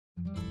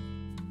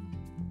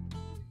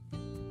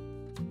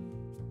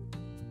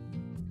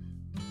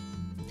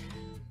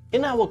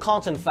In our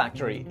carton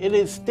factory, it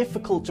is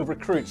difficult to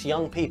recruit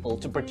young people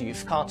to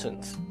produce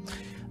cartons.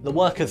 The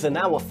workers in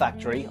our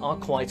factory are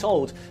quite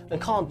old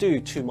and can't do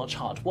too much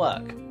hard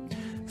work.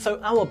 So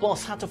our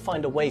boss had to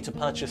find a way to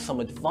purchase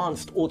some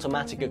advanced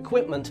automatic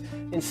equipment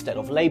instead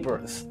of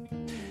labourers.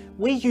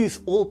 We use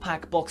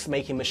AOPACK box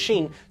making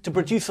machine to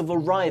produce a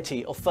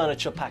variety of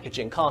furniture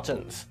packaging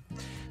cartons.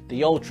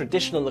 The old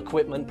traditional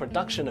equipment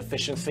production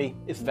efficiency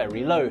is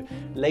very low,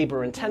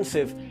 labour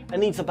intensive,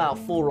 and needs about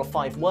 4 or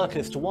 5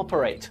 workers to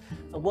operate,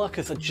 and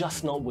workers are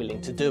just not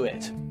willing to do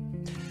it.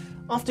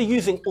 After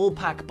using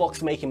AOPACK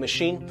box making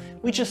machine,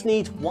 we just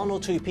need 1 or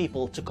 2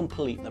 people to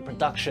complete the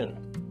production.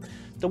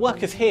 The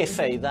workers here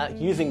say that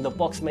using the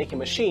box making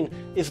machine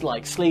is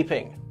like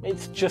sleeping.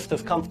 It's just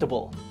as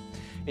comfortable.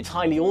 It's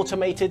highly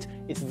automated,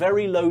 it's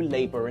very low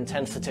labour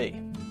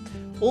intensity.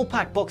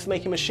 AOPACK box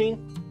making machine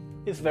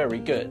is very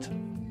good.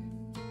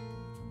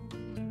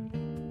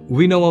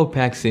 We know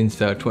AOPACK since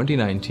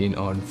 2019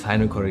 on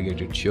Sino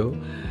Corrugated Show,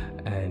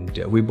 and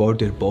we bought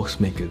their box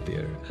maker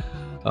there.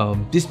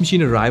 This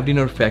machine arrived in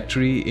our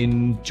factory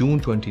in June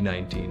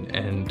 2019,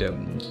 and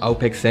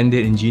AOPACK sent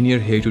their engineer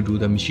here to do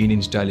the machine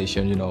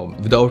installation,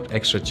 without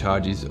extra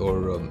charges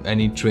or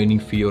any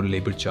training fee or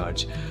labor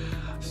charge.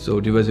 So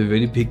it was a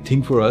very big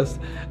thing for us,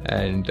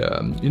 and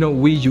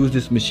we use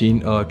this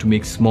machine to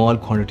make small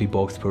quantity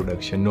box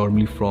production,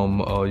 normally from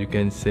you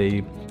can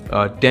say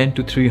 10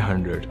 to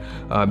 300,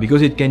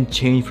 because it can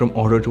change from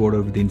order to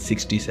order within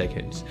 60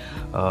 seconds.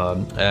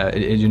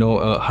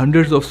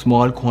 Hundreds of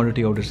small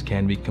quantity orders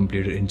can be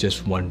completed in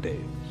just one day.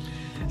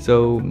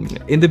 So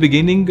in the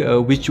beginning,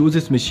 we chose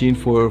this machine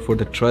for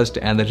the trust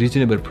and the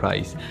reasonable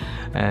price.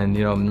 And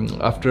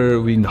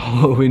after we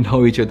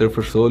know each other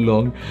for so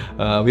long,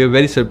 we are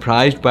very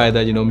surprised by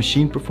the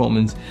machine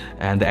performance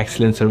and the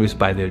excellent service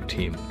by their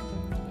team.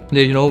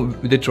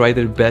 They try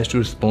their best to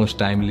respond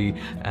timely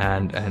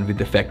and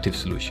with effective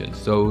solutions.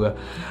 So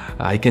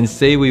I can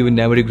say we will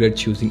never regret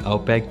choosing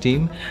AOPACK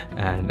team,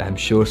 and I'm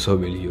sure so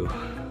will you.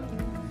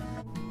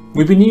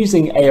 We've been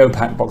using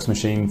AOPACK box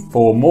machine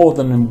for more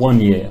than 1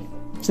 year,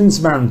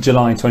 since around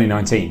July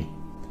 2019.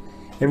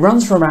 It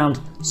runs for around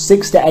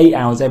 6 to 8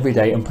 hours every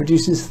day and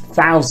produces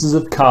thousands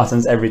of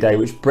cartons every day,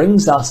 which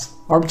brings us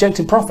our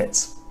objective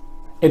profits.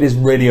 It is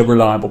really a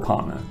reliable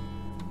partner.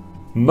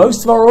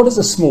 Most of our orders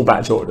are small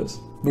batch orders,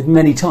 with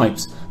many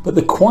types, but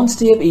the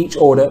quantity of each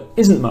order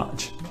isn't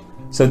much.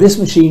 So this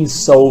machine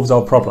solves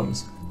our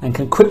problems and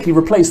can quickly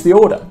replace the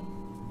order.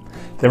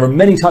 There are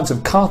many types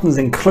of cartons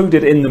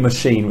included in the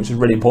machine, which is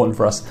really important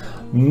for us.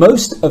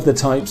 Most of the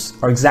types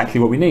are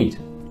exactly what we need,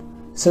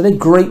 so they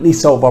greatly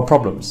solve our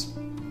problems.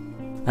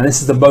 And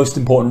this is the most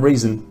important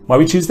reason why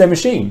we choose their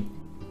machine.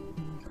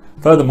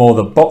 Furthermore,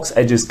 the box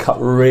edges cut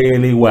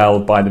really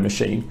well by the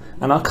machine,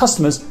 and our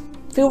customers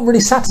feel really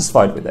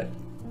satisfied with it.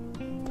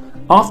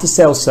 After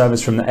sales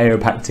service from the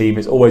AOPACK team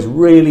is always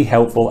really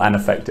helpful and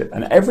effective,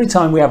 and every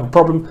time we have a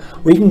problem,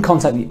 we can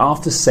contact the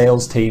after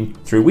sales team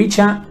through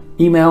WeChat,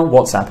 email,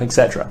 WhatsApp,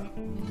 etc.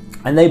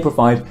 And they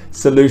provide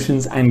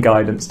solutions and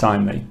guidance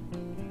timely.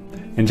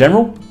 In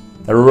general,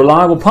 they're a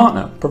reliable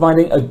partner,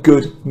 providing a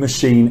good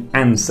machine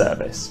and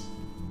service.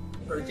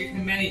 Project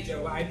manager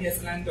of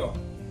IPS Lando.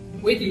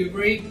 We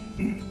deliver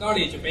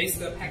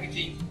knowledge-based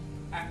packaging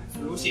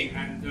solution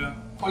and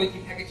quality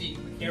packaging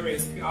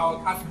materials to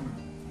our customers.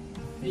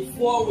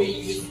 Before we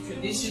use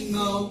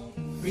traditional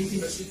printing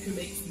machine to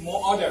make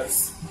small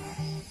orders,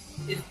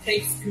 it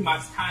takes too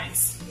much time.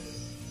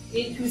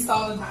 In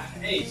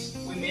 2008,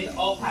 we made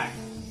AOPACK,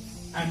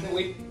 and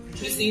we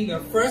purchasing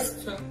the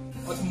first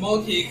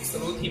automatic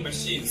solution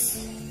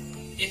machines.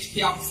 It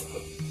helps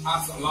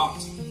us a lot.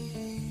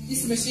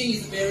 This machine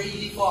is very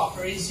easy for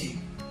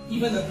operation.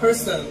 Even a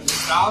person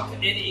without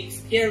any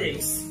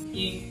experience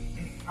in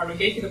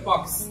corrugated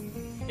box,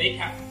 they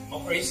can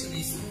operate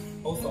this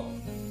also.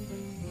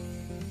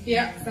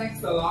 Here,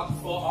 thanks a lot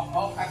for our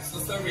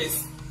AOPACK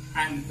service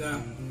and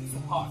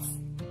support.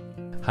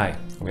 Hi,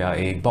 we are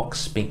a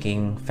box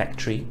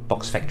factory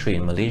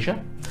in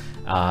Malaysia,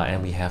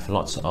 and we have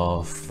lots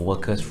of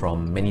workers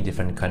from many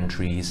different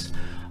countries.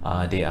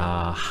 They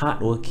are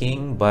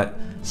hardworking, but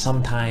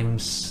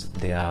sometimes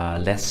they are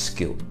less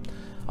skilled.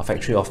 Our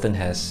factory often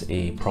has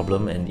a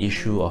problem and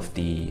issue of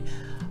the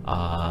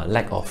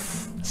lack of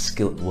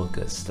skilled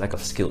workers, lack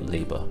of skilled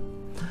labor.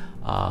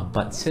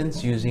 But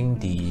since using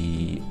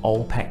the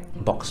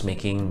AOPACK box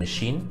making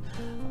machine,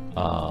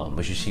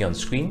 which you see on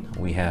screen,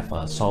 we have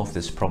solved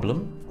this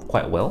problem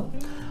quite well.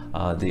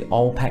 The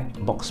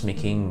AOPACK box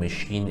making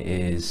machine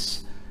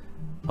is,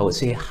 I would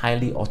say,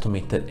 highly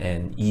automated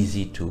and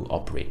easy to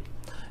operate.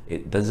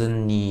 It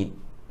doesn't need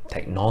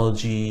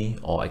technology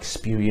or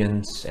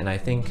experience, and I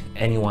think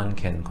anyone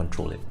can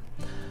control it.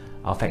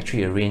 Our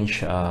factory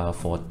arranged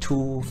for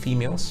two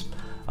female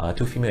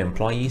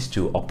employees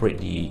to operate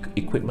the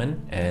equipment,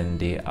 and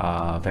they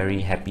are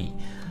very happy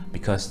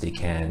because they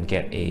can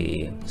get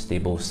a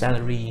stable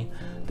salary.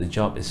 The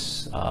job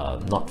is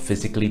not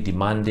physically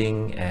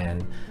demanding,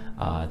 and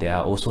there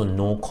are also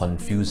no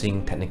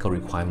confusing technical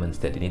requirements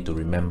that they need to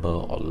remember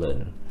or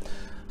learn.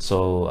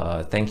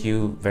 So thank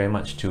you very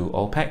much to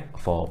AOPACK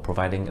for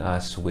providing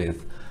us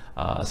with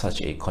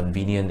such a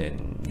convenient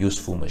and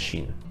useful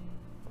machine.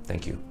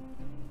 Thank you.